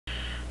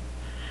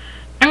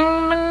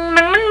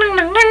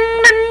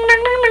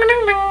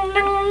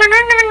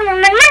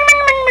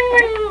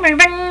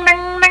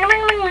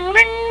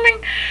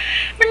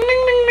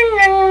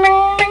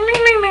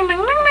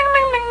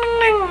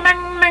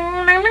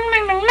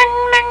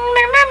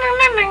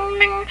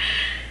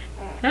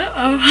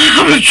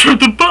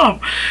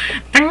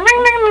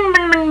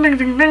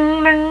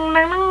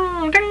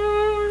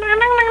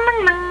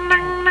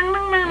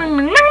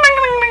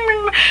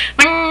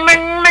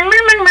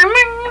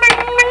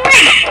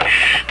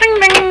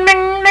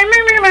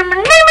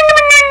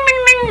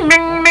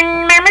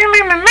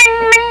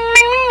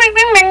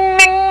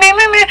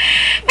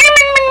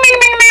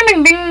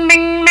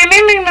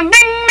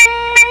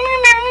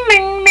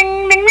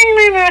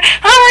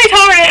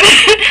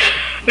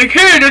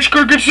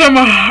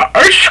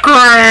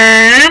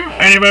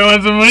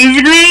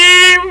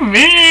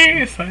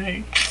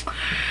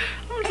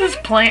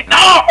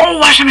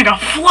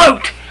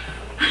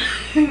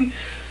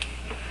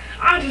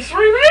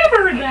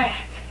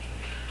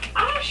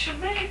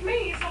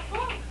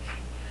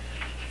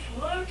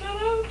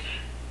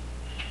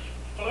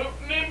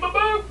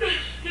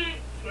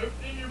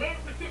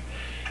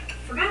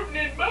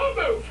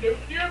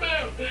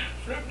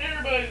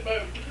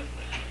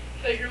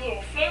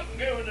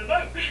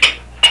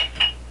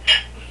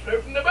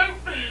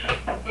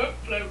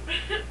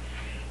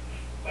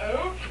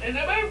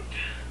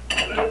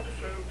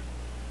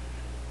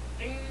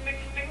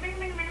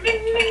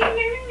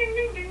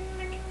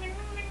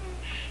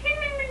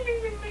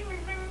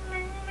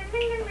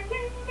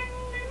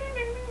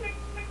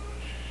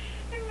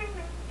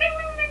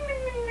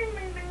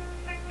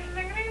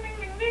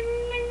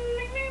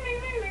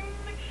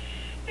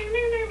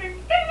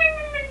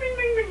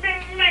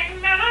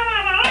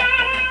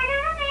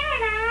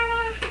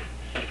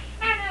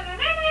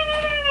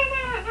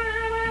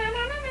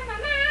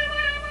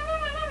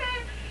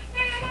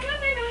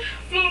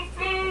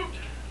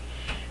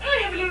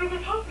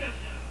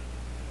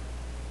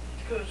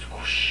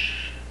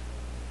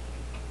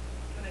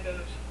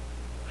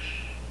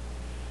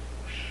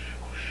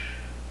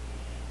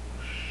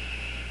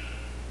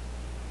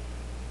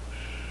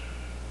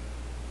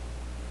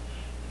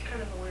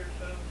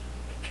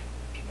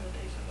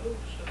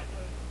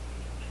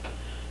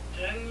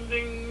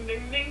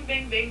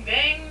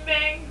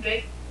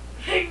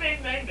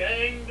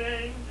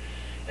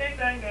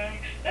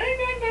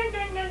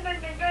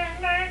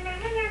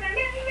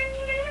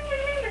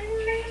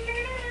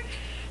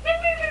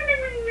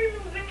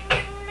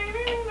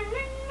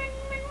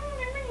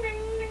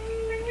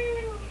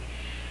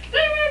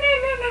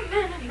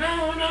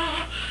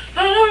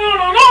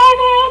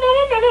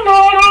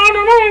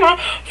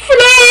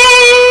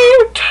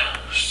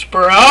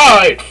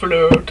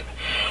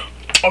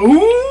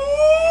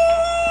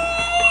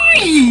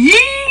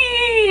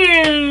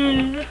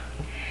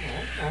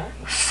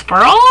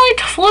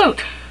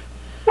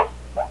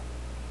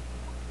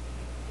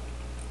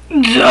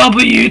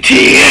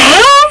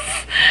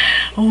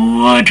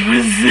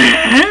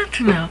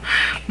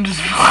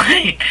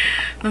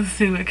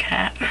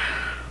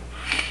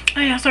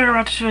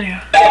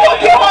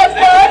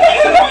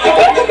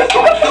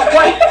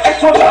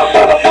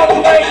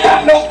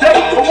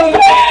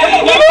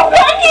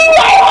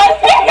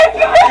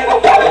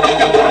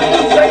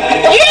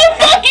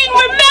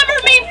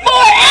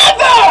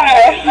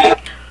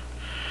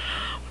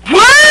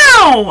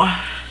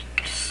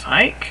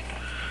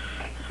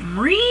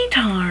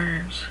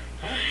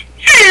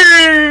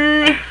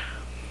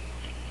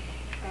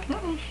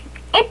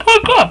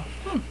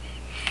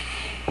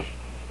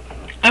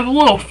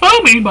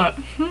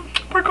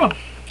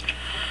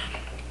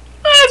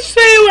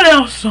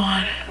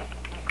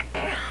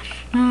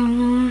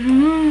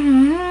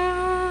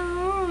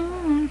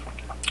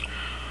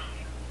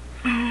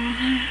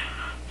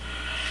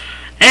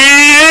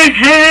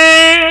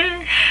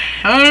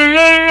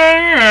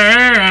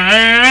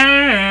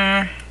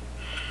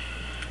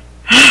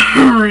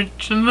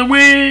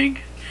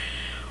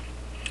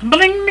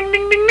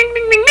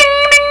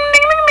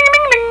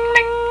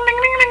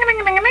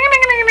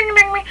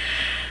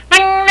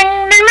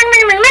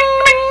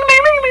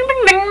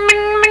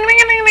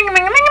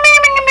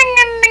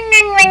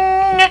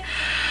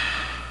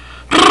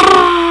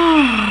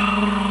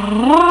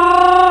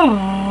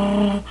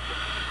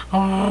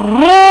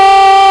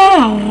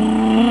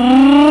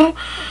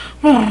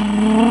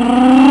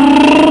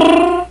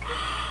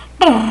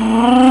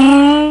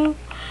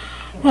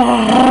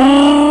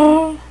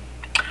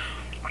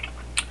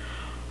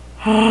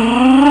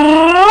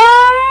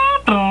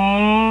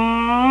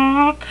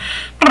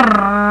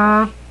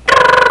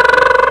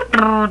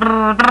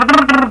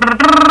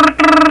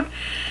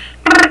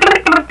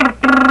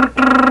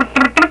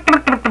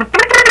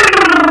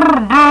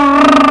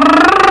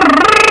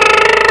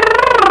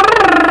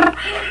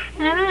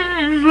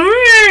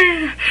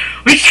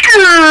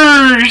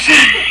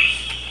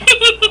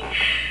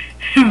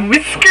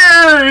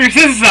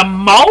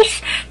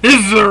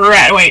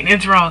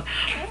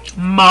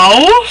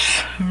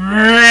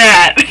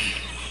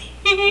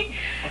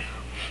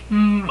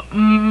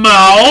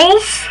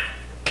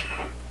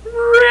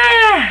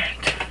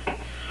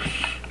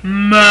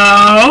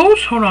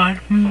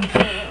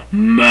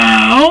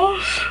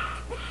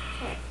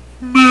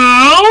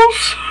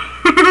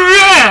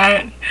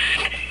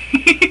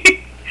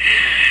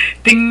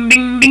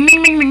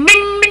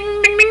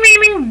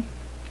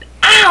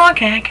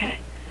okay, I get it.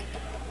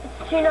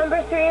 Two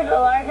number threes, a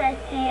large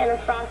iced tea, and a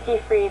frosty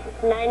freeze.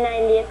 It's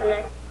 $9.90 at the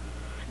next.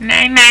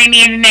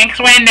 $9.90 in the next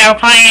window,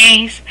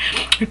 please.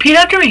 Repeat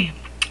after me.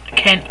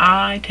 Can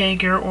I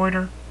take your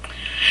order?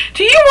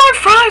 Do you want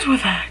fries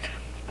with that?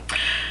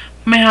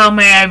 How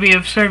may I be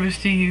of service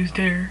to you,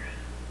 dear?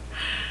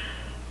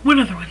 What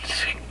other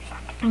ones?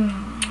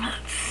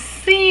 Let's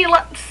see.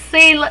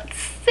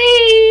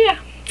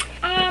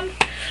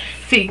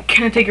 See,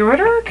 can I take your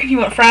order? Can you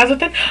want fries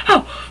with it?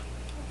 Oh.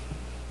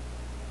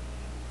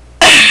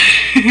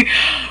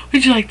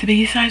 Would you like the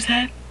B-size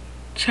head,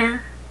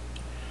 sir?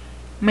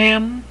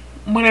 Ma'am,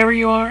 whatever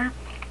you are.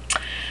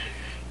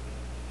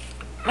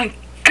 My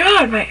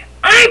God, my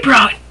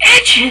eyebrow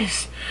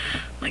itches.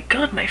 My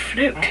God, my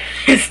fruit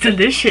is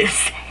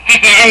delicious.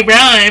 I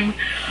rhyme.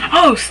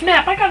 Oh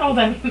snap! I got all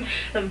them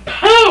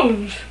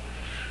poems.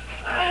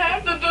 I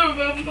have to do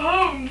them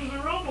poems,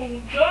 or I'm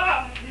gonna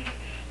die.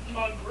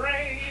 My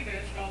brain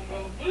is gonna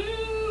go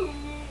blue.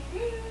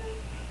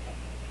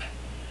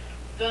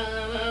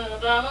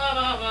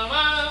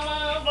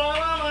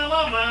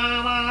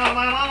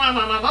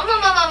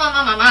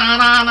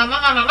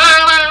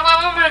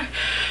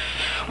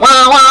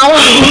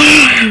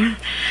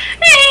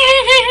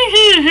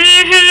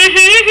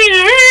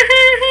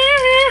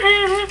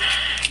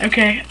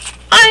 Okay,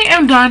 I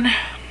am done. I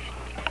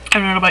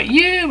don't know about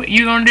you, what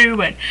you gonna do,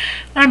 but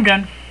I'm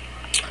done.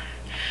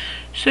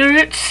 So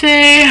let's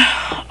say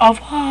au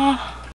revoir.